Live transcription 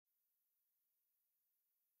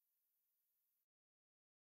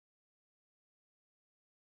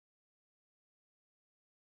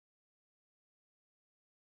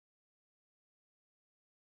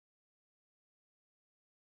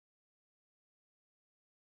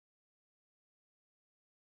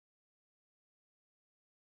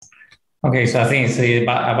Okay, so I think it's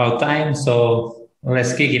about time. So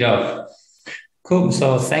let's kick it off. Cool.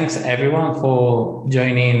 So thanks everyone for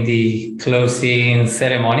joining the closing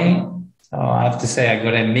ceremony. So I have to say I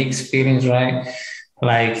got a mixed feelings, right?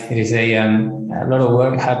 Like there is a lot of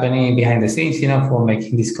work happening behind the scenes, for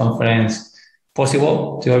making this conference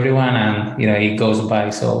possible to everyone, and it goes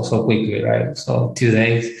by so quickly, right? So 2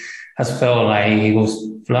 days has felt like it was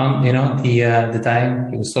long, the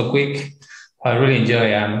time it was so quick. I really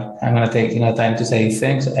enjoy. I'm gonna take time to say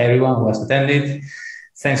thanks to everyone who has attended.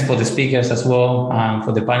 Thanks for the speakers as well,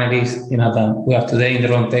 for the panelists, that we have today in the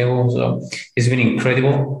round table. So it's been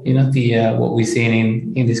incredible, the what we've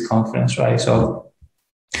seen in this conference, right? So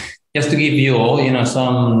just to give you all,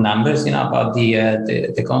 some numbers, about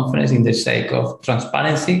the conference in the sake of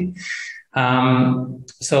transparency.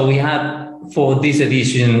 So we had for this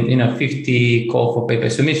edition, 50 call for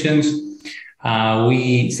paper submissions.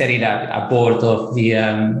 We set it up a board of the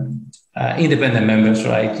independent members,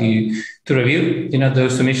 right, to review,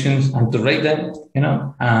 those submissions and to rate them,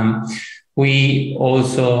 We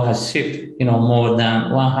also have shipped, more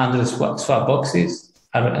than 100 swap boxes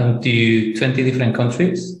into 20 different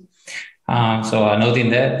countries. So I'm noting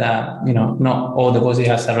that, not all the boxes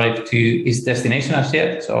has arrived to its destination as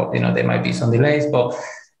yet. So, there might be some delays, but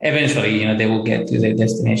eventually, they will get to their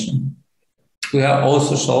destination. We have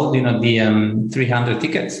also sold, the 300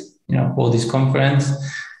 tickets, for this conference.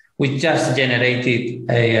 We just generated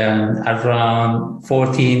around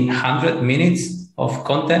 1,400 minutes of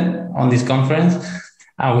content on this conference.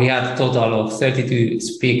 And we had a total of 32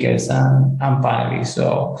 speakers and panelists.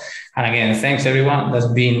 So, and again, thanks everyone. That's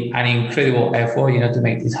been an incredible effort, to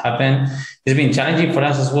make this happen. It's been challenging for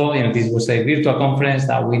us as well. This was a virtual conference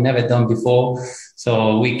that we never done before.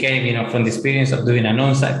 So we came, from the experience of doing an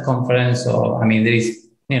on-site conference. So, there is,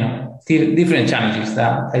 different challenges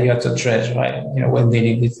that you have to address, right? When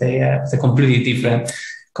dealing with a completely different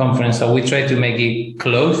conference. So we try to make it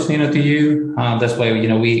close, to you. That's why,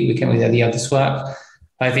 we came with the idea of the swap.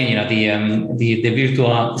 I think, the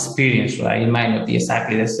virtual experience, right? It might not be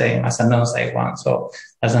exactly the same as an on-site one. So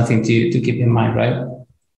that's something to keep in mind, right?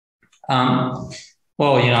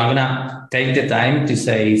 Well, I'm gonna take the time to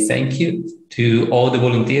say thank you to all the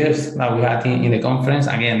volunteers that we had in the conference.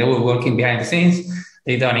 Again, they were working behind the scenes.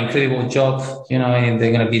 They done an incredible job, and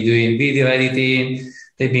they're gonna be doing video editing.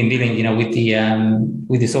 They've been dealing,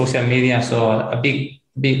 with the social media. So a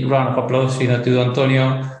big round of applause, to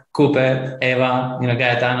Antonio, Cooper, Eva,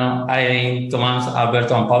 Gaetano, Irene, Tomas,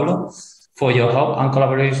 Alberto, and Pablo for your help and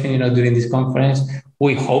collaboration, during this conference.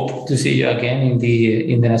 We hope to see you again in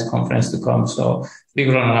the next conference to come. So big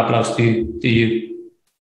round of applause to you.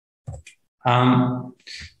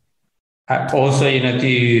 Also,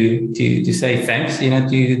 to say thanks,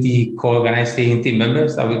 to the co-organizing team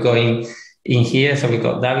members that we got in here. So we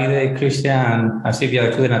got Davide, Christian, and Silvia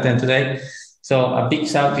that couldn't attend today. So a big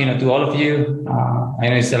shout, to all of you. I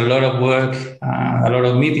know it's a lot of work, a lot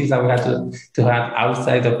of meetings that we have to have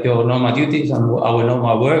outside of your normal duties and our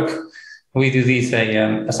normal work. We do this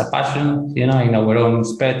as a passion, in our own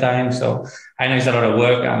spare time. So I know it's a lot of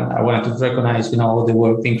work, and I wanted to recognize, all the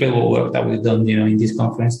work, the incredible work that we've done, in this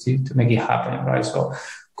conference to make it happen, right? So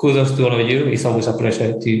kudos to all of you. It's always a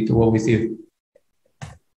pleasure to work with you.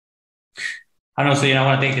 And also, I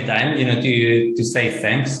want to take the time, to say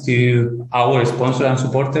thanks to our sponsors and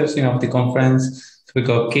supporters, of the conference. So we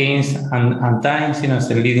got Kings and Times, as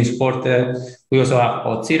the leading supporter. We also have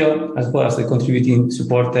Otsiro as well as the contributing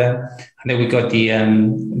supporter. And then we got the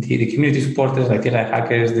community supporters like the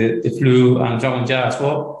Hackers, the Flu, and Dragon Jar as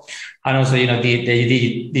well. And also,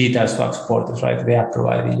 the digital swap supporters, right? They have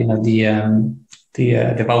provided,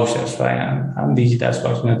 the vouchers, right? And digital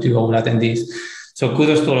swaps, to all attendees. So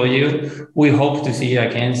kudos to all of you. We hope to see you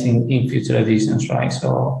again in future editions, right?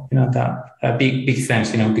 So, that a big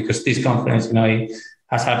thanks, because this conference, it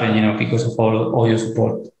has happened, because of all your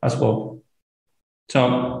support as well.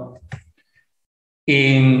 So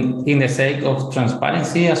in the sake of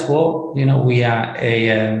transparency as well, we are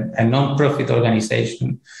a non-profit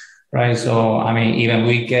organization, right? So, even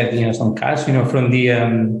we get, some cash, from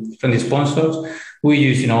the sponsors. We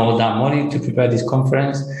use, all that money to prepare this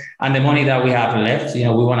conference, and the money that we have left, we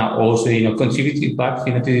want to also, contribute it back,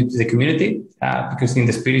 to the community, because in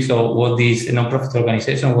the spirit of what this nonprofit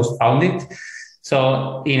organization was founded.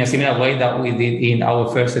 So, in a similar way that we did in our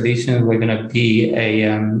first edition, we're going to be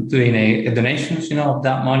doing a donations, of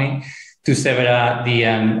that money to several the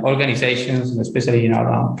organizations, especially,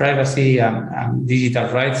 around privacy and digital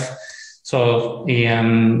rights. So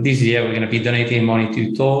this year, we're going to be donating money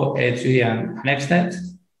to Tor, Edgy, and NextNet.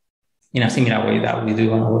 in a similar way that we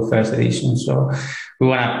do on our first edition. So we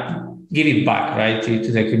want to give it back, right,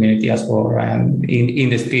 to the community as well, right, and in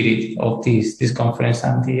the spirit of this conference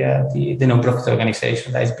and the non-profit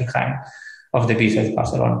organization that is behind of the BSides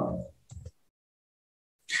Barcelona.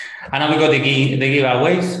 And now we got the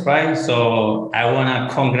giveaways, right? So I want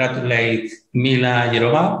to congratulate Mila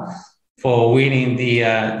Yerova for winning the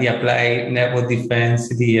Applied Network Defense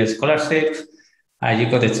scholarship.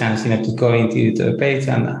 You got the chance, to go into the page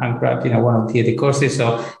and grab, one of the courses.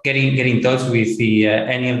 So get in touch with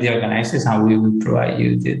any of the organizers, and we will provide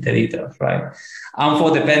you the details, right? And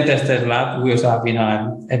for the Pen Testers Lab, we also have,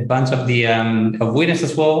 a bunch of the winners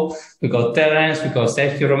as well. We got Terence, we got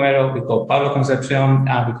Sergio Romero, we got Pablo Concepcion,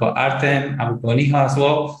 we got Artem, and we got Niha as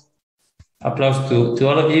well. Applause to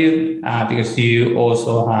all of you, because you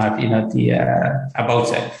also have, a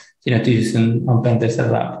voucher, to use on Pen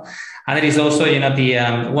Testers Lab. And there is also,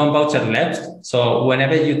 the one voucher left. So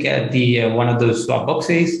whenever you get the one of those swap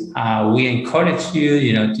boxes, we encourage you,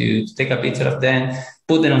 to take a picture of them,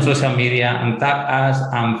 put them on social media, and tag us.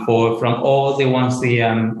 And from all the ones,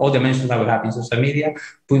 all the mentions that we have in social media,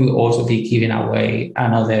 we will also be giving away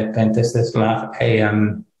another Pen Testers Lab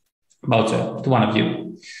voucher to one of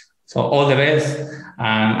you. So all the best,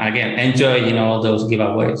 and again, enjoy, those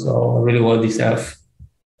giveaways. So really well deserved.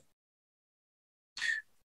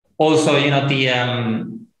 Also,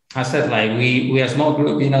 I said, like, we are a small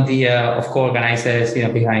group, of co-organizers,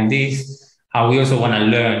 behind this. We also want to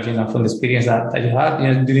learn, from the experience that you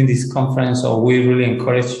had, during this conference. So we really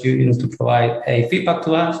encourage you, to provide a feedback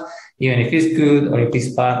to us, even if it's good or if it's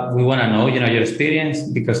bad. We want to know, your experience,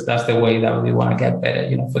 because that's the way that we want to get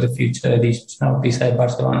better, for the future editions of BSides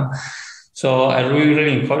Barcelona. So I really,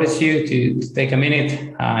 really encourage you to take a minute,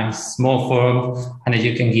 in small form, and that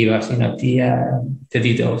you can give us, the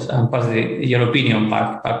details and pass your opinion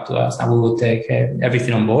back to us, and we will take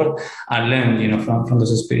everything on board and learn, from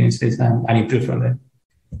those experiences and improve from them.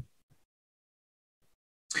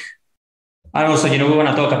 And also, we want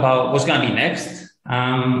to talk about what's going to be next.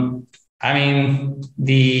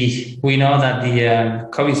 We know that the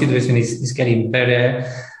COVID situation is getting better.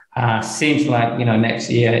 Seems like, next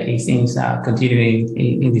year, if things are continuing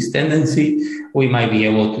in this tendency, we might be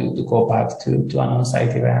able to go back to an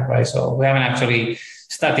on-site event, right? So we haven't actually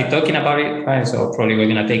started talking about it, right? So probably we're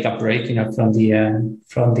going to take a break, from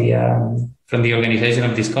the organization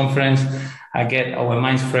of this conference. I get our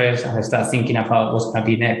minds fresh and I start thinking about what's going to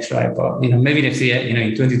be next, right? But, maybe next year, in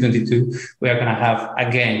 2022, we are going to have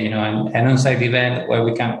again, an on-site event where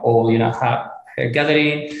we can all, have a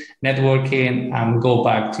gathering, networking, and go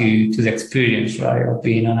back to the experience, right, of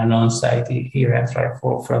being on an on-site event, right,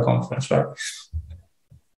 for a conference, right?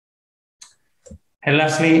 And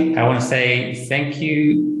lastly, I want to say thank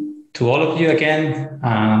you to all of you again,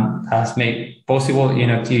 has made possible,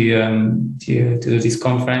 to do this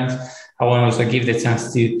conference. I want to also give the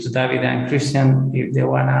chance to David and Christian if they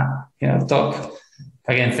want to, talk.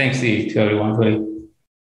 Again, thanks to everyone, really.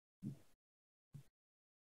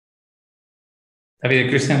 David and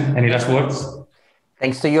Christian, any last words?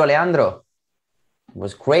 Thanks to you, Alejandro. It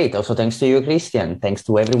was great. Also, thanks to you, Christian. Thanks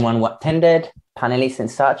to everyone who attended, panelists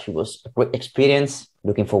and such. It was a great experience.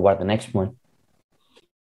 Looking forward to the next one.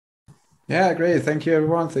 Yeah, great. Thank you,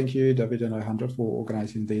 everyone. Thank you, David and Alejandro, for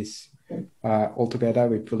organizing this all together.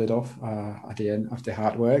 We pulled it off at the end after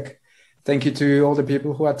hard work. Thank you to all the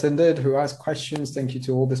people who attended, who asked questions. Thank you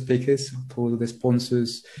to all the speakers, to all the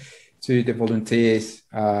sponsors, to the volunteers.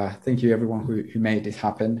 Thank you, everyone who made this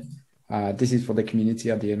happen. This is for the community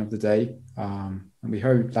at the end of the day. And we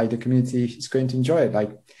hope the community is going to enjoy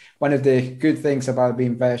it. One of the good things about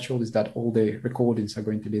being virtual is that all the recordings are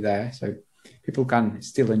going to be there. So people can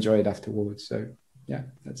still enjoy it afterwards. So yeah,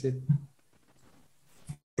 that's it.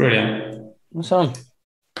 Brilliant. Awesome.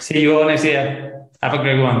 See you all next year. Have a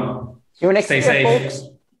great one. See you next year, safe. Folks.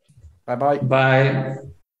 Bye-bye. Bye.